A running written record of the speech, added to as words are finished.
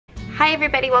Hi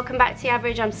everybody, welcome back to The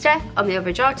Average. I'm Steph, I'm the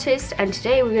Average Artist, and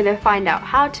today we're going to find out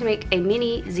how to make a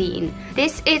mini zine.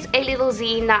 This is a little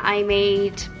zine that I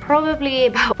made probably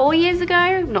about 4 years ago,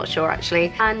 I'm not sure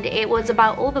actually, and it was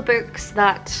about all the books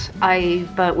that I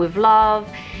burnt with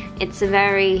love. It's a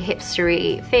very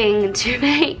hipstery thing to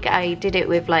make. I did it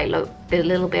with like a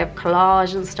little bit of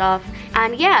collage and stuff,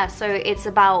 and yeah, so it's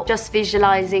about just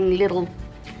visualizing little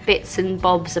bits and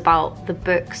bobs about the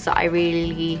books that I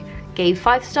really gave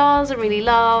 5 stars and really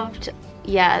loved.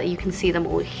 Yeah, you can see them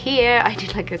all here. I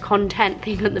did like a content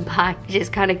thing on the back, which is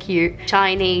kind of cute.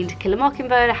 Shining, To Kill a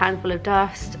Mockingbird, A Handful of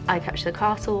Dust, I Captured the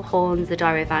Castle, Horns, The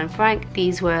Diary of Anne Frank.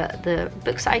 These were the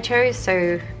books that I chose.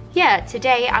 So yeah,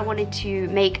 today I wanted to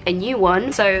make a new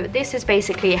one. So this is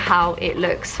basically how it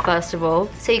looks first of all.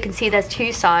 So you can see there's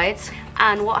 2 sides.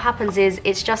 And what happens is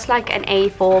it's just like an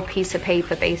A4 piece of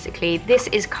paper basically. This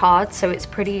is card, so it's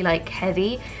pretty like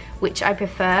heavy, which I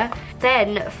prefer.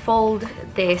 Then fold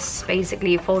this,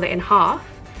 basically you fold it in half,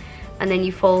 and then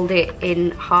you fold it in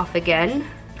half again.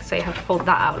 So you have to fold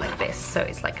that out like this. So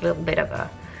it's like a little bit of a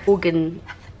organ,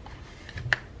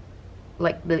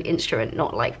 like the instrument,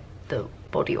 not like the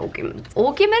body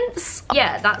ornaments.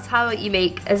 Yeah, that's how you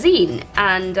make a zine,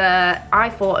 and I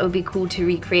thought it would be cool to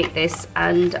recreate this,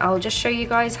 and I'll just show you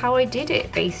guys how I did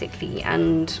it basically,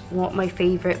 and what my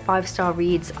favorite 5-star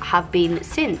reads have been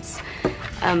since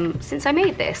I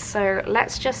made this. So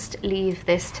let's just leave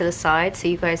this to the side so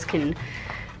you guys can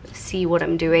see what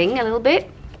I'm doing a little bit.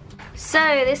 So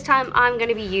this time I'm going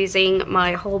to be using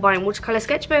my Holbein watercolor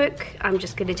sketchbook. I'm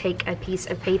just going to take a piece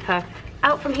of paper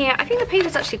out from here. I think the paper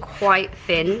is actually quite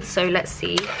thin, so let's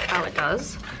see how it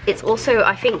does. It's also,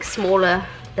 I think, smaller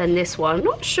than this one.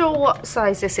 Not sure what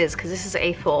size this is because this is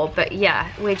A4, but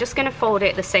yeah, we're just going to fold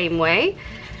it the same way,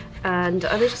 and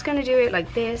I'm just going to do it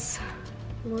like this.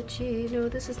 Mochi, no,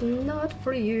 this is not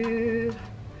for you.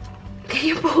 Can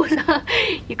you pull that?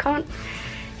 You can't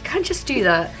just do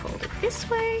that. Fold it this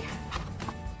way.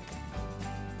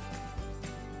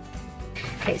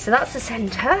 Okay, so that's the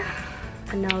center.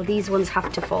 And now these ones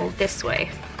have to fold this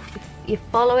way. If you're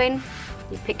following,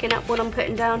 you're picking up what I'm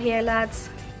putting down here, lads.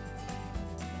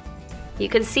 You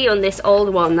can see on this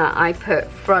old one that I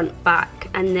put front, back,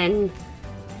 and then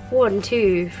 1,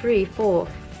 2, 3, 4,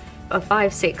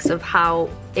 5, 6 of how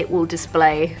it will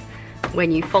display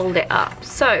when you fold it up.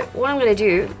 So what I'm going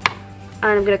to do,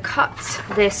 I'm going to cut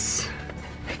this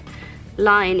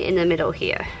line in the middle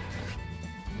here.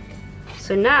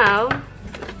 So now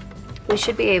we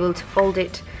should be able to fold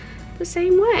it the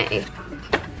same way.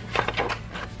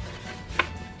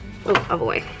 Oh, other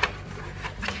way.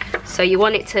 So you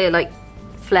want it to like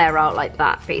flare out like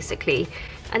that basically.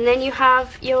 And then you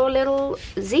have your little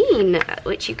zine,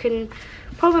 which you can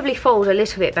probably fold a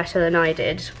little bit better than I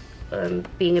did,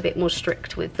 being a bit more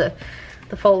strict with the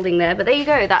folding there. But there you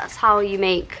go, that's how you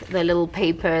make the little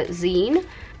paper zine.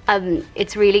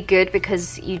 It's really good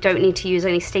because you don't need to use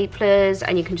any staplers,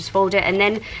 and you can just fold it, and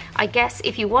then I guess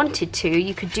if you wanted to,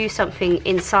 you could do something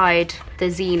inside the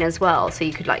zine as well. So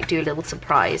you could like do a little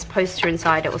surprise poster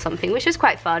inside it or something, which is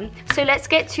quite fun. So let's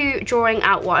get to drawing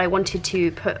out what I wanted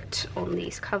to put on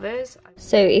these covers.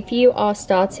 So if you are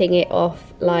starting it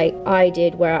off like I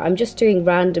did, where I'm just doing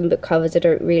random book covers, I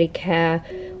don't really care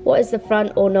what is the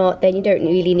front or not, then you don't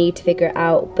really need to figure it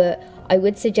out. But I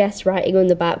would suggest writing on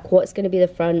the back what's going to be the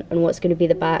front and what's going to be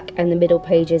the back and the middle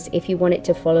pages if you want it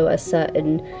to follow a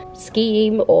certain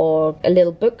scheme or a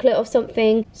little booklet or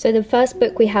something. So the first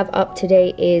book we have up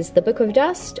today is The Book of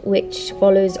Dust, which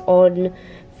follows on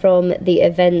from the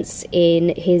events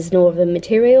in his Northern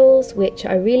Materials, which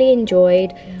I really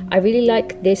enjoyed. I really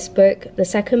like this book. The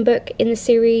second book in the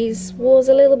series was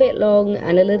a little bit long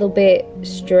and a little bit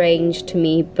strange to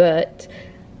me, but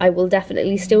I will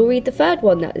definitely still read the third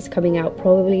one that is coming out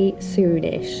probably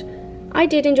soonish. I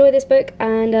did enjoy this book,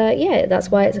 and yeah,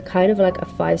 that's why it's a kind of like a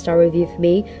 5-star review for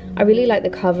me. I really like the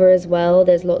cover as well.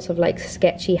 There's lots of like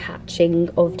sketchy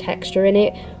hatching of texture in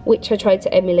it, which I tried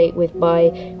to emulate with my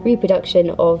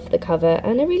reproduction of the cover,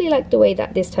 and I really like the way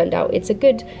that this turned out. It's a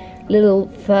good little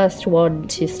first one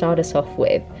to start us off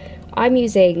with. I'm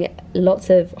using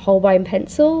lots of Holbein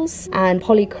pencils and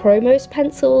Polychromos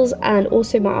pencils, and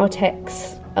also my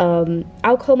Artex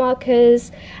alcohol markers,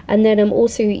 and then I'm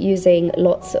also using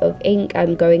lots of ink.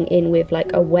 I'm going in with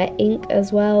like a wet ink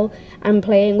as well. I'm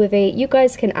playing with it. You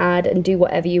guys can add and do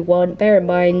whatever you want. Bear in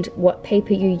mind what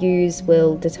paper you use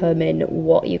will determine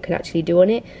what you can actually do on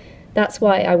it. That's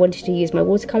why I wanted to use my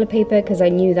watercolor paper, because I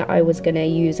knew that I was going to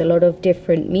use a lot of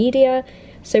different media.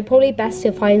 So probably best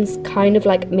to find kind of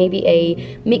like maybe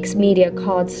a mixed media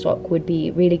cardstock would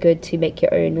be really good to make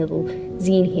your own little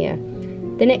zine here.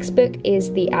 The next book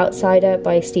is The Outsider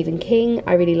by Stephen King.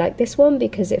 I really like this one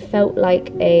because it felt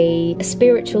like a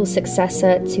spiritual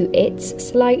successor to It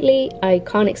slightly. I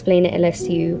can't explain it unless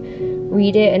you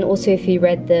read it, and also if you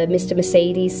read the Mr.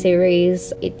 Mercedes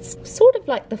series, it's sort of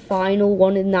like the final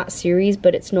one in that series,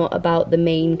 but it's not about the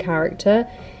main character.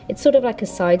 It's sort of like a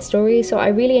side story, so I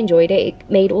really enjoyed it. It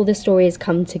made all the stories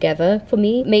come together for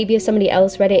me. Maybe if somebody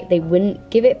else read it, they wouldn't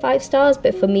give it 5 stars,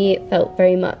 but for me it felt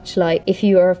very much like, if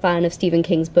you are a fan of Stephen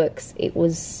King's books, it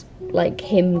was like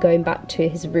him going back to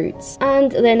his roots.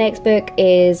 And the next book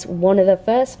is one of the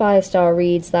first 5-star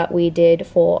reads that we did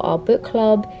for our book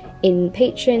club in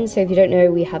Patreon. So if you don't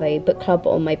know, we have a book club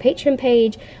on my Patreon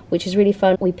page, which is really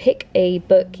fun. We pick a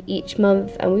book each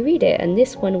month and we read it, and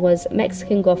this one was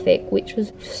Mexican Gothic, which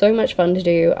was so much fun to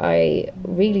do. I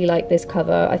really like this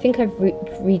cover. I think I've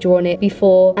redrawn it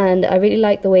before, and I really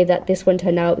like the way that this one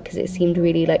turned out because it seemed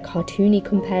really like cartoony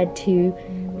compared to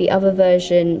the other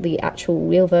version, the actual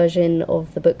real version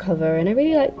of the book cover, and I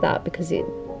really like that because it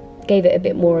gave it a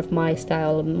bit more of my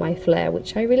style and my flair,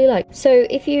 which I really like. So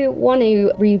if you want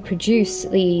to reproduce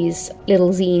these little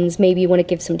zines, maybe you want to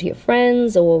give some to your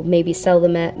friends, or maybe sell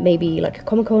them at maybe like a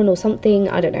Comic-Con or something,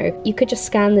 I don't know, you could just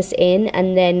scan this in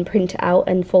and then print it out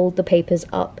and fold the papers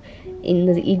up in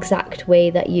the exact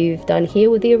way that you've done here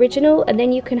with the original, and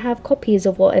then you can have copies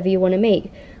of whatever you want to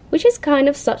make, which is kind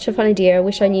of such a fun idea. I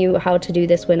wish I knew how to do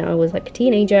this when I was like a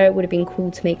teenager. It would have been cool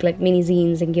to make like mini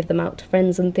zines and give them out to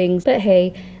friends and things, but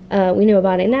hey, we know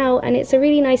about it now, and it's a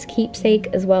really nice keepsake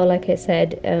as well. Like I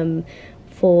said,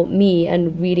 for me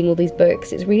and reading all these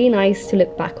books, it's really nice to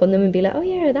look back on them and be like, oh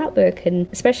yeah, that book. And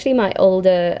especially my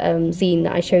older zine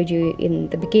that I showed you in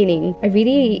the beginning, I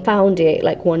really found it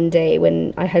like one day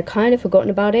when I had kind of forgotten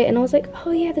about it, and I was like,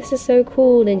 oh yeah, this is so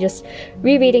cool, and just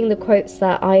rereading the quotes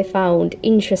that I found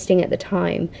interesting at the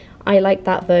time. I like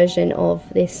that version of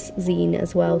this zine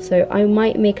as well, so I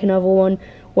might make another one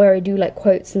where I do like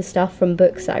quotes and stuff from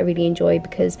books that I really enjoy,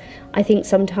 because I think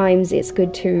sometimes it's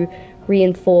good to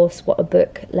reinforce what a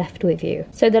book left with you.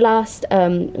 So the last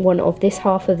one of this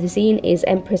half of the zine is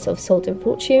Empress of Salt and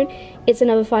Fortune. It's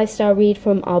another 5-star read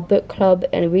from our book club,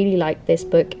 and I really liked this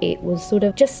book. It was sort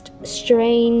of just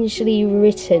strangely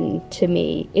written to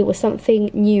me. It was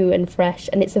something new and fresh,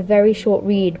 and it's a very short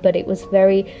read, but it was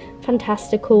very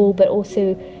fantastical, but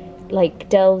also like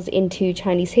delves into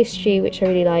Chinese history, which I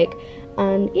really like.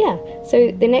 And yeah,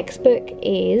 so the next book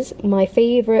is my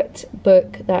favourite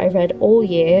book that I read all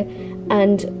year,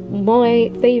 and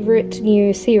my favourite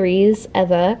new series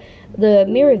ever, the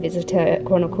Mirror Visitor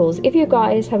Chronicles. If you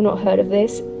guys have not heard of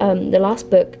this, the last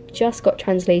book just got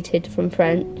translated from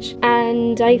French,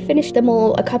 and I finished them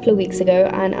all a couple of weeks ago,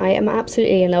 and I am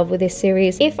absolutely in love with this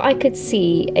series. If I could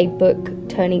see a book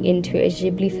turning into a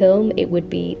Ghibli film, it would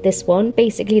be this one.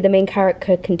 Basically, the main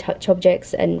character can touch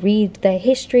objects and read their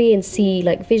history and see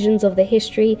like visions of the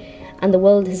history, and the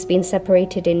world has been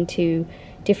separated into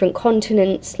different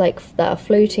continents like that are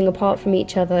floating apart from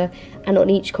each other, and on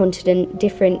each continent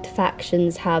different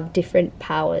factions have different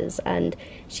powers, and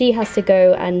she has to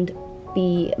go and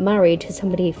be married to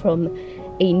somebody from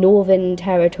a northern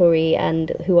territory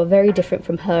and who are very different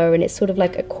from her, and it's sort of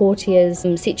like a courtier's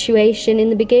situation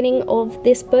in the beginning of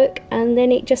this book, and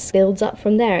then it just builds up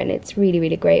from there, and it's really,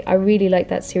 really great. I really like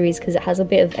that series because it has a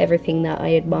bit of everything that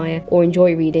I admire or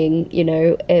enjoy reading, you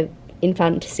know, in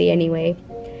fantasy anyway.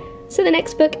 So the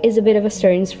next book is a bit of a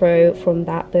stone's throw from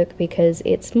that book because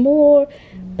it's more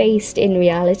based in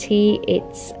reality.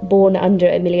 It's Born Under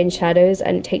a Million Shadows,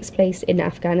 and it takes place in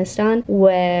Afghanistan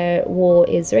where war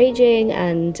is raging,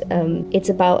 and it's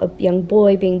about a young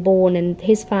boy being born and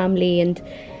his family. And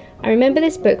I remember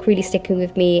this book really sticking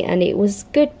with me, and it was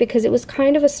good because it was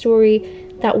kind of a story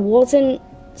that wasn't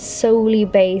solely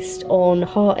based on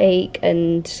heartache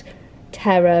and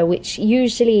terror, which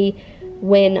usually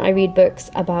when I read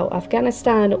books about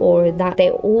Afghanistan or that,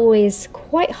 they're always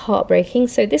quite heartbreaking.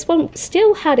 So this one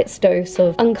still had its dose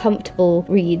of uncomfortable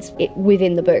reads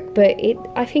within the book, but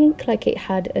I think like it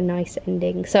had a nice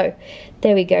ending. So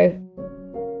there we go.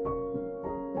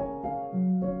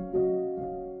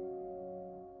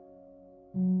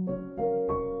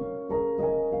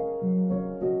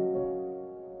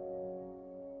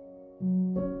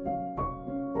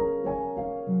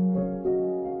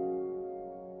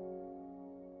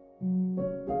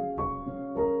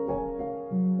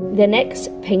 The next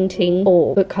painting,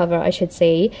 or book cover I should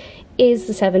say, is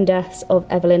The Seven Deaths of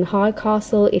Evelyn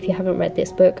Hardcastle. If you haven't read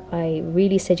this book, I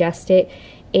really suggest it.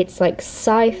 It's like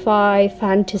sci-fi,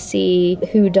 fantasy,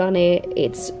 whodunit.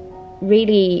 It's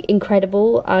really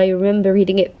incredible. I remember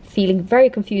reading it feeling very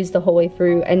confused the whole way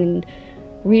through and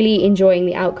really enjoying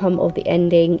the outcome of the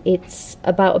ending. It's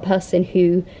about a person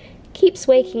who keeps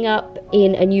waking up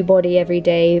in a new body every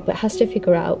day but has to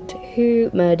figure out who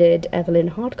murdered Evelyn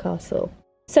Hardcastle.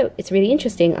 So it's really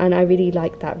interesting, and I really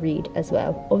like that read as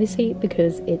well, obviously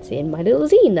because it's in my little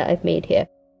zine that I've made here.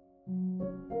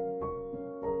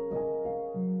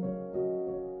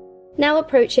 Now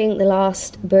approaching the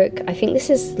last book. I think this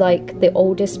is like the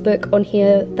oldest book on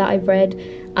here that I've read,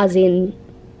 as in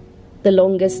the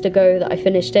longest ago that I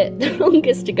finished it, the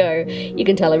longest ago. You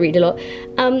can tell I read a lot.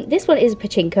 This one is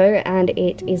Pachinko, and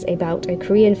it is about a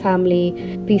Korean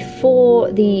family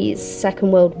before the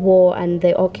Second World War and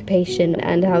the occupation,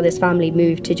 and how this family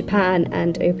moved to Japan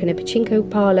and opened a pachinko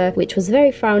parlor, which was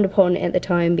very frowned upon at the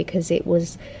time because it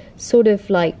was sort of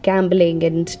like gambling,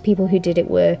 and people who did it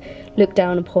were looked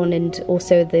down upon, and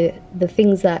also the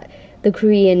things that the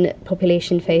Korean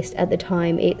population faced at the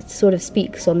time. It sort of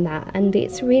speaks on that, and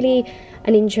it's really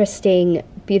an interesting,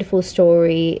 beautiful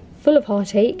story, full of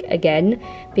heartache again,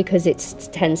 because it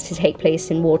tends to take place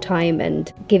in wartime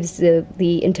and gives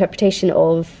the interpretation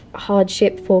of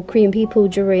hardship for Korean people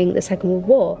during the Second World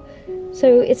War.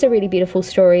 So it's a really beautiful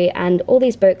story, and all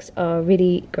these books are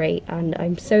really great, and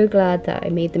I'm so glad that I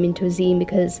made them into a zine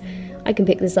because I can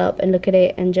pick this up and look at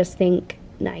it and just think,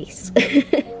 nice.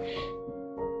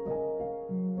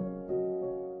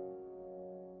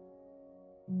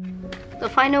 The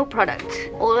final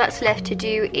product. All that's left to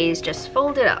do is just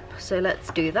fold it up. So let's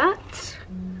do that.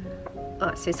 Oh,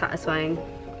 it's so satisfying.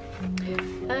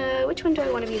 Which one do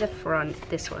I want to be the front?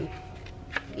 This one.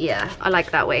 Yeah, I like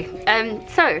that way.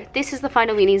 So this is the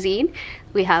final mini zine.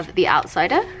 We have The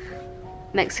Outsider,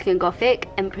 Mexican Gothic,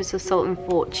 Empress of Salt and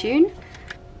Fortune,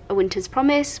 A Winter's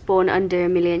Promise, Born Under a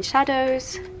Million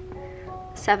Shadows,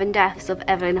 7 Deaths of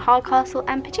Evelyn Hardcastle,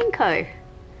 and Pachinko,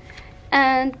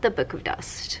 and The Book of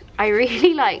Dust. I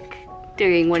really like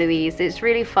doing one of these. It's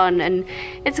really fun, and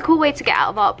it's a cool way to get out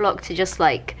of art block, to just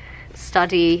like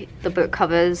study the book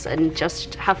covers and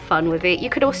just have fun with it. You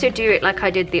could also do it like I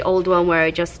did the old one, where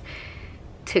I just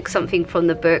took something from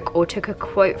the book or took a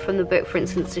quote from the book. For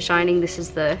instance, The Shining, this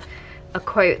is a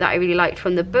quote that I really liked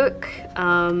from the book.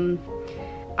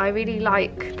 I really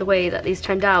like the way that these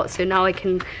turned out, so now I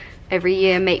can every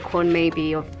year make one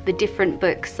maybe of the different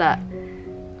books that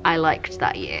I liked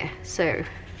that year. So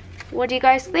what do you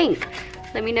guys think?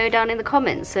 Let me know down in the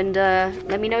comments, and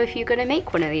let me know if you're gonna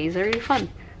make one of these. They're really fun.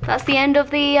 That's the end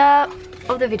of the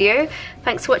video.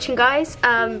 Thanks for watching, guys.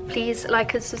 Please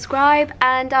like and subscribe,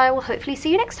 and I will hopefully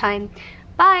see you next time.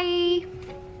 Bye.